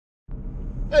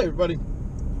Hey everybody,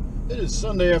 it is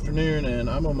Sunday afternoon and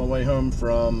I'm on my way home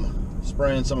from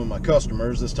spraying some of my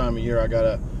customers. This time of year I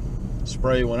gotta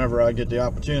spray whenever I get the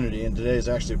opportunity, and today is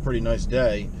actually a pretty nice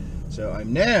day. So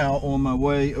I'm now on my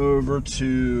way over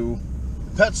to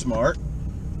PetSmart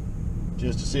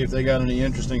just to see if they got any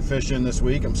interesting fish in this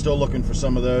week. I'm still looking for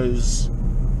some of those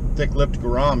thick-lipped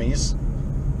gouramis,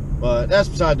 but that's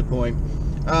beside the point.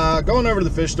 Going over to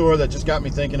the fish store, that just got me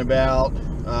thinking about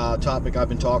a topic I've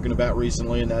been talking about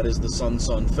recently, and that is the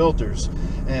SunSun filters.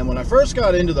 And when I first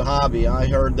got into the hobby, I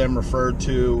heard them referred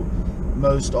to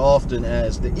most often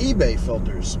as the eBay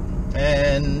filters,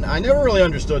 and I never really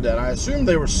understood that. I assumed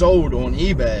they were sold on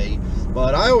eBay,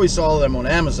 but I always saw them on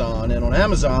Amazon, and on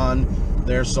Amazon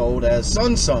they're sold as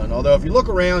SunSun. Although if you look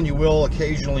around, you will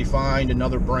occasionally find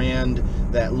another brand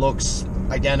that looks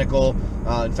identical.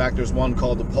 In fact, there's one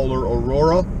called the Polar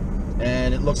Aurora,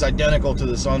 and it looks identical to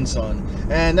the SunSun,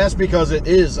 and that's because it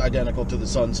is identical to the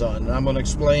SunSun. And I'm going to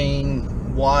explain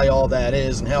why all that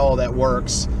is and how all that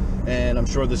works, and I'm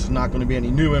sure this is not going to be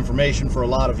any new information for a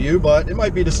lot of you, but it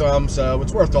might be to some, so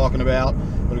it's worth talking about.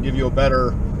 It'll give you a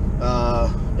better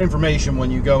information when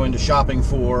you go into shopping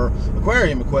for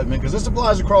aquarium equipment, because this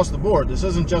applies across the board. This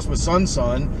isn't just with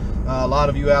SunSun. A lot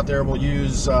of you out there will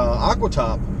use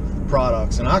Aquatop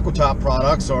products, and Aquatop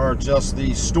products are just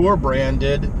the store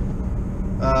branded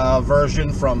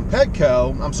version from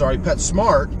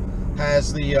PetSmart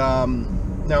has the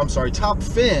Top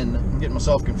Fin. I'm getting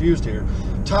myself confused here.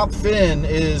 Top Fin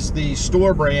is the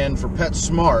store brand for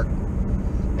PetSmart,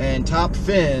 and Top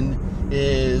Fin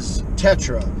is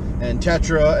Tetra, and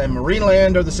Tetra and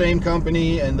Marineland are the same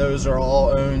company, and those are all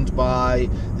owned by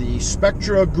the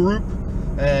Spectra Group.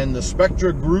 And the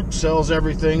Spectra Group sells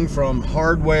everything from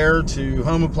hardware to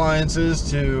home appliances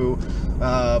to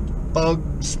bug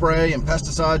spray and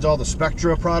pesticides, all the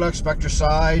Spectra products,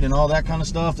 Spectracide and all that kind of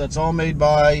stuff. That's all made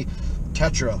by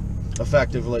Tetra,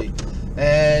 effectively.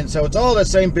 And so it's all that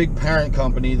same big parent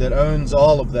company that owns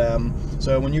all of them.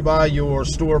 So when you buy your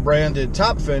store branded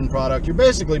Top Fin product, you're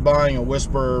basically buying a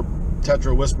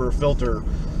Tetra Whisper filter.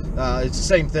 It's the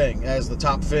same thing as the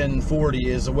Top Fin 40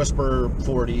 is a Whisper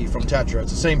 40 from Tetra.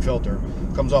 It's the same filter.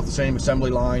 Comes off the same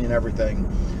assembly line and everything.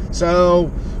 So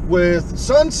with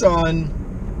SunSun,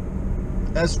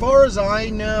 as far as I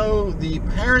know, the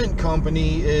parent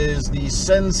company is the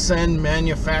SunSun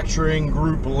Manufacturing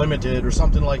Group Limited or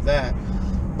something like that.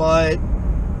 But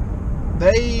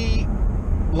they,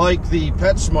 like the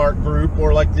PetSmart group,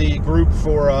 or like the group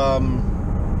for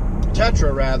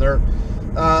Tetra rather,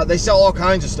 they sell all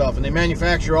kinds of stuff, and they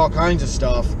manufacture all kinds of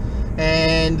stuff,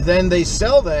 and then they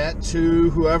sell that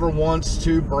to whoever wants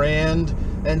to brand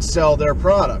and sell their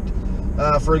product.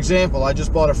 For example, I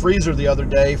just bought a freezer the other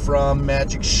day from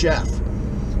Magic Chef,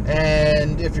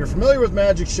 and if you're familiar with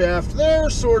Magic Chef, they're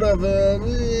sort of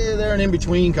they're an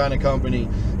in-between kind of company.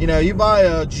 You know, you buy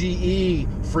a GE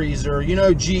freezer, you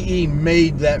know GE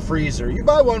made that freezer. You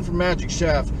buy one from Magic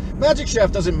Chef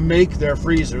doesn't make their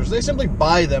freezers. They simply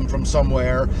buy them from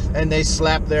somewhere, and they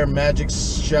slap their Magic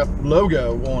Chef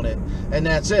logo on it, and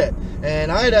that's it.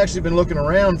 And I had actually been looking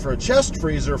around for a chest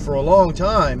freezer for a long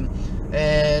time,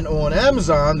 and on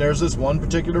Amazon there's this one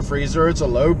particular freezer. It's a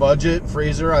low budget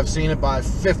freezer. I've seen it by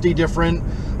 50 different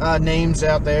names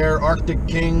out there. Arctic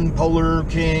King, Polar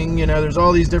King, you know, there's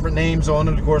all these different names on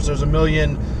it. Of course, there's a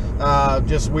million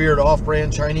just weird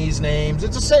off-brand Chinese names.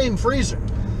 It's the same freezer,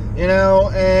 you know.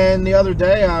 And the other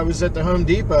day I was at the Home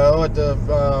Depot at the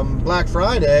Black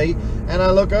Friday, and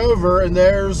I look over and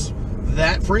there's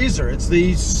that freezer. It's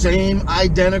the same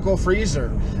identical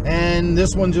freezer, and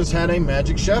this one just had a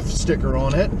Magic Chef sticker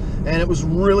on it, and it was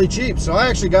really cheap. So I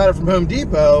actually got it from Home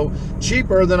Depot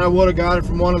cheaper than I would have got it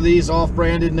from one of these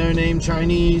off-branded no-name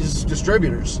Chinese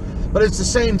distributors. But it's the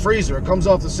same freezer. It comes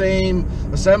off the same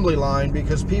assembly line,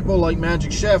 because people like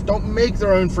Magic Chef don't make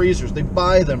their own freezers. They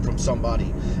buy them from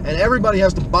somebody, and everybody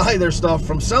has to buy their stuff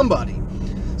from somebody.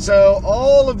 So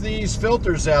all of these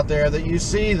filters out there that you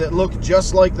see that look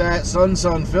just like that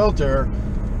SunSun filter,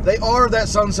 they are that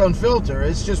SunSun filter.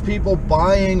 It's just people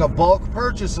buying a bulk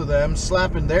purchase of them,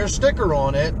 slapping their sticker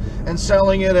on it, and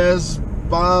selling it as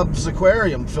Bob's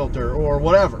Aquarium filter or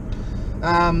whatever.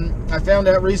 I found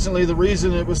out recently the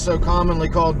reason it was so commonly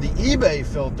called the eBay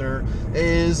filter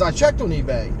is I checked on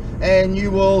eBay, and you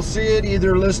will see it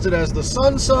either listed as the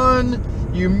SunSun.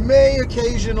 You may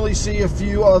occasionally see a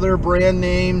few other brand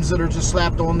names that are just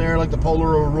slapped on there, like the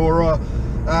Polar Aurora,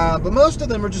 but most of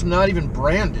them are just not even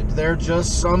branded. They're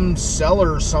just some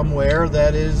seller somewhere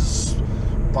that is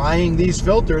buying these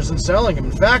filters and selling them.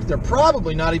 In fact, they're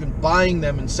probably not even buying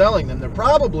them and selling them. They're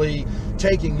probably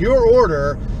taking your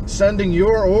order, sending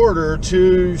your order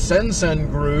to SunSun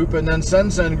Group, and then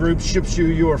SunSun Group ships you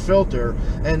your filter,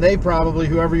 and they probably,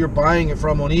 whoever you're buying it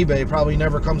from on eBay, probably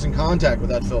never comes in contact with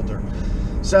that filter.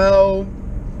 So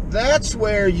that's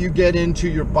where you get into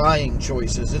your buying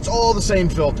choices. It's all the same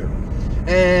filter,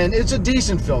 and it's a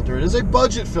decent filter. It is a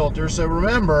budget filter, so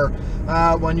remember,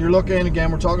 when you're looking,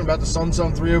 again, we're talking about the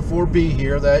SunSun 304B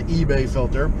here, that eBay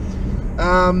filter.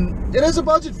 It is a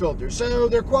budget filter, so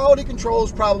their quality control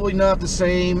is probably not the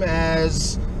same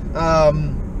as,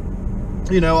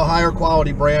 you know, a higher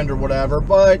quality brand or whatever.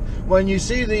 But when you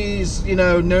see these, you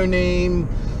know, no-name,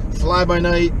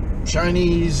 fly-by-night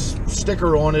Chinese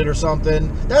sticker on it or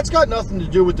something, that's got nothing to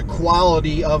do with the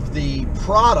quality of the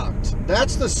product.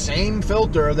 That's the same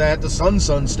filter that the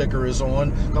SunSun sticker is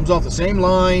on, comes off the same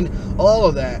line, all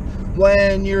of that.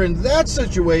 When you're in that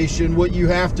situation, what you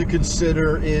have to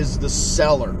consider is the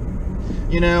seller.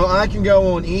 You know, I can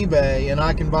go on eBay and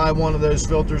I can buy one of those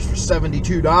filters for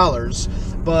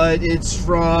 $72, but it's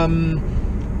from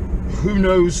who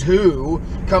knows who,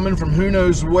 coming from who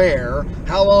knows where.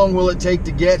 How long will it take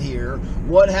to get here?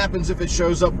 What happens if it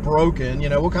shows up broken? You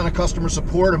know, what kind of customer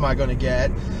support am I going to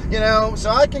get? You know, so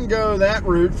I can go that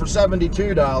route for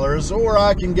 $72, or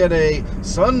I can get a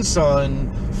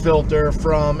SunSun filter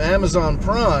from Amazon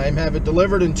Prime, have it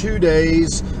delivered in 2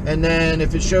 days, and then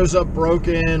if it shows up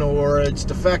broken or it's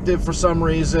defective for some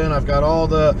reason, I've got all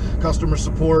the customer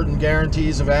support and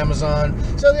guarantees of Amazon.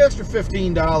 So the extra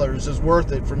 $15 is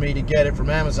worth it for me to get it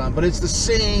from Amazon. But it's the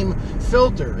same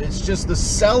filter. It's just the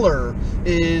seller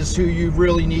is who you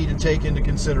really need to take into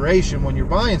consideration when you're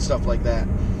buying stuff like that.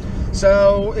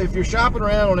 So if you're shopping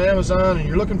around on Amazon and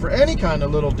you're looking for any kind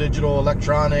of little digital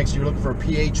electronics, you're looking for a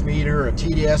pH meter, a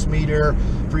TDS meter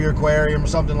for your aquarium or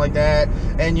something like that,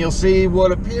 and you'll see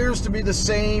what appears to be the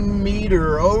same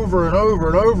meter over and over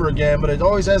and over again, but it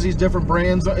always has these different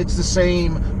brands, it's the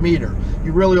same meter.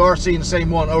 You really are seeing the same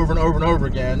one over and over and over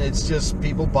again. It's just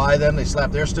people buy them, they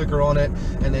slap their sticker on it,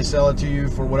 and they sell it to you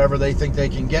for whatever they think they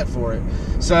can get for it.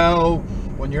 So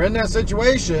when you're in that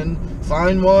situation,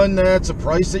 find one that's a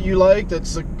price that you like,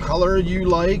 that's a color you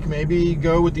like. Maybe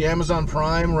go with the Amazon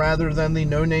Prime rather than the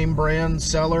no-name brand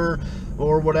seller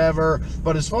or whatever.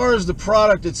 But as far as the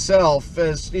product itself,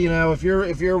 as you know, if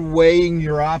you're weighing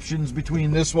your options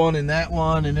between this one and that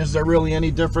one, and is there really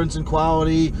any difference in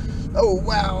quality? Oh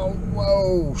wow,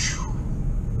 whoa,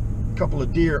 couple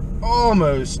of deer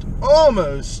almost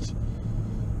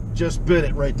just bit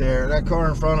it right there. That car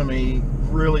in front of me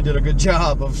really did a good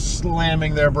job of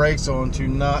slamming their brakes on to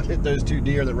not hit those two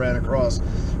deer that ran across.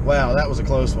 Wow, that was a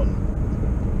close one.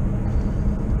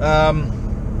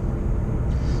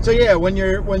 So yeah, when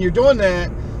you're doing that,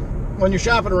 when you're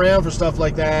shopping around for stuff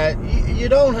like that, you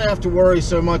don't have to worry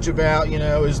so much about, you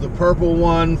know, is the purple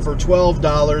one for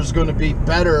 $12 going to be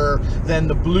better than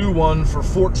the blue one for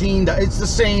 $14? It's the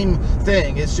same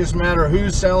thing. It's just a matter of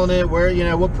who's selling it, where, you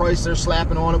know, what price they're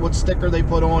slapping on it, what sticker they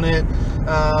put on it.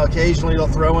 Occasionally they'll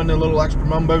throw in a little extra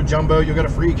mumbo jumbo. You'll get a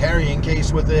free carrying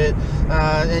case with it,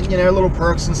 and you know, little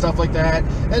perks and stuff like that.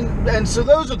 And so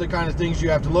those are the kind of things you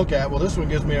have to look at. Well, this one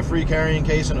gives me a free carrying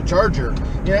case and a charger.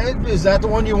 Yeah, is that the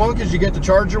one you want because you get the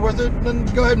charger with it? Then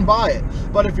go ahead and buy it.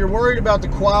 But if you're worried about the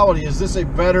quality, is this a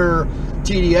better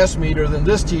TDS meter than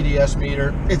this TDS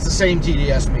meter? It's the same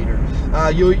TDS meter.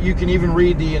 You can even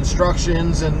read the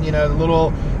instructions and, you know, the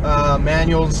little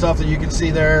manual and stuff that you can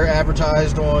see there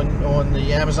advertised on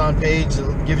the Amazon page.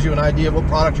 It gives you an idea of what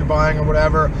product you're buying or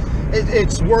whatever.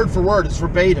 It's word for word. It's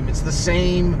verbatim. It's the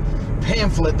same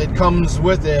pamphlet that comes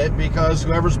with it, because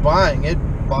whoever's buying it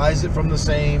buys it from the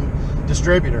same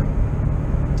distributor.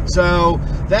 So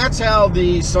that's how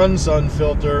the SunSun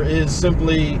filter is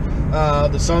simply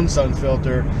the SunSun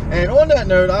filter. And on that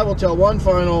note, I will tell one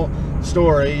final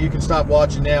story. You can stop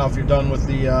watching now if you're done with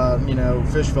the you know,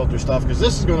 fish filter stuff, because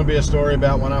this is going to be a story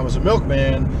about when I was a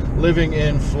milkman living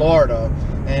in Florida,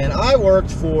 and I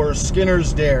worked for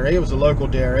Skinner's Dairy. It was a local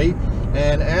dairy,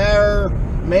 and our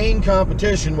main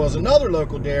competition was another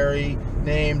local dairy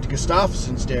named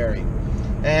Gustafson's Dairy.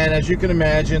 And as you can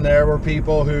imagine, there were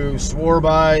people who swore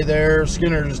by their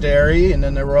Skinner's Dairy, and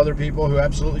then there were other people who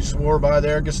absolutely swore by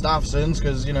their Gustafson's,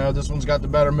 because, you know, this one's got the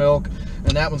better milk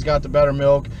and that one's got the better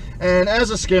milk. And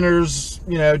as a Skinner's,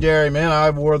 you know, dairyman,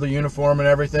 I wore the uniform and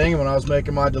everything. And when I was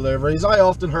making my deliveries, I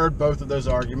often heard both of those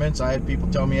arguments. I had people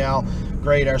tell me how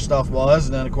great our stuff was,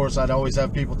 and then of course I'd always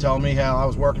have people tell me how I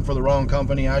was working for the wrong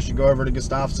company, I should go over to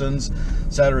Gustafson's,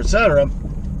 etc., etc.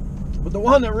 But the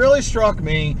one that really struck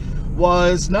me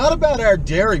was not about our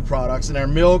dairy products and our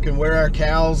milk and where our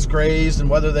cows grazed and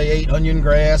whether they ate onion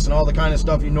grass and all the kind of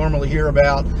stuff you normally hear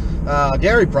about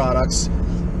dairy products.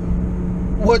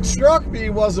 What struck me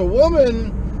was a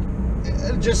woman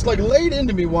just like laid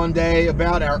into me one day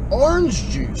about our orange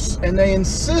juice, and they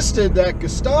insisted that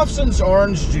Gustafson's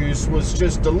orange juice was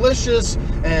just delicious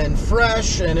and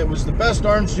fresh, and it was the best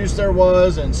orange juice there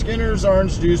was, and Skinner's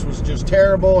orange juice was just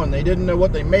terrible, and they didn't know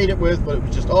what they made it with, but it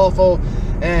was just awful,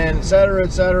 and etc.,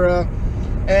 etc.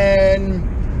 And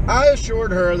I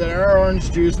assured her that our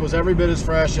orange juice was every bit as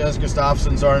fresh as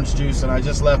Gustafson's orange juice, and I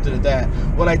just left it at that.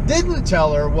 What I didn't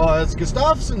tell her was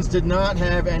Gustafson's did not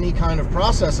have any kind of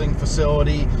processing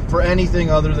facility for anything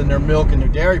other than their milk and their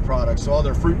dairy products. So all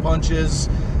their fruit punches,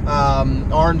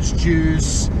 orange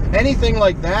juice, anything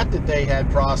like that that they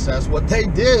had processed, what they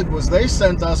did was they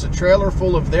sent us a trailer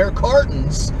full of their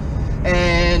cartons,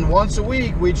 and once a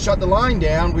week we'd shut the line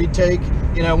down. We'd take,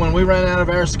 you know, when we ran out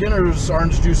of our Skinner's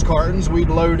orange juice cartons, we'd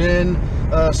load in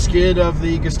a skid of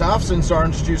the Gustafson's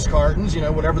orange juice cartons, you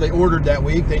know, whatever they ordered that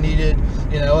week. They needed,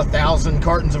 you know, 1,000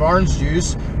 cartons of orange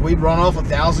juice. We'd run off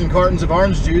 1,000 cartons of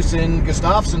orange juice in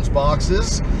Gustafson's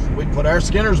boxes. We'd put our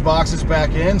Skinner's boxes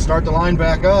back in, start the line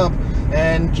back up,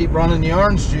 and keep running the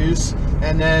orange juice.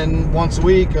 And then once a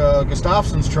week,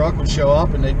 Gustafson's truck would show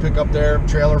up, and they'd pick up their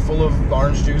trailer full of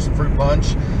orange juice and fruit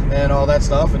punch and all that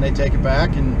stuff, and they'd take it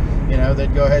back, and, you know,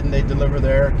 they'd go ahead and they'd deliver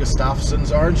their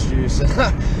Gustafson's orange juice.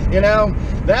 And, you know,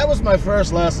 that was my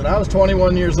first lesson. I was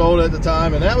 21 years old at the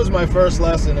time, and that was my first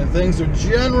lesson, and things are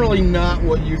generally not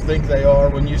what you think they are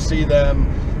when you see them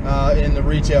in the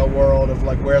retail world, of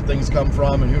like where things come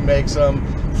from and who makes them.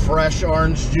 Fresh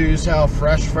orange juice, how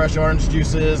fresh orange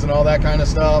juice is, and all that kind of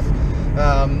stuff.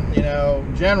 You know,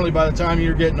 generally by the time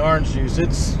you're getting orange juice,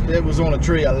 it was on a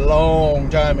tree a long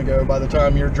time ago by the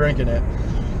time you're drinking it.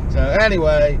 So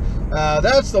anyway,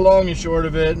 that's the long and short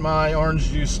of it. My orange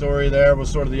juice story there was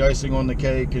sort of the icing on the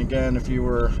cake. And again, if you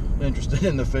were interested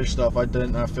in the fish stuff, I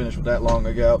finished with that long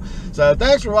ago. So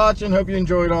thanks for watching. Hope you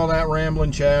enjoyed all that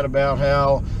rambling chat about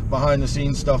how behind the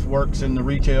scenes stuff works in the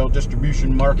retail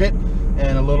distribution market,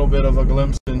 and a little bit of a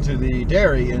glimpse into the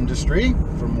dairy industry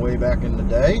from way back in the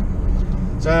day.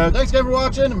 So thanks again for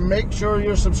watching. Make sure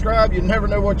you're subscribed. You never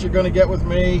know what you're going to get with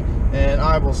me, and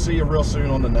I will see you real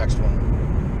soon on the next one.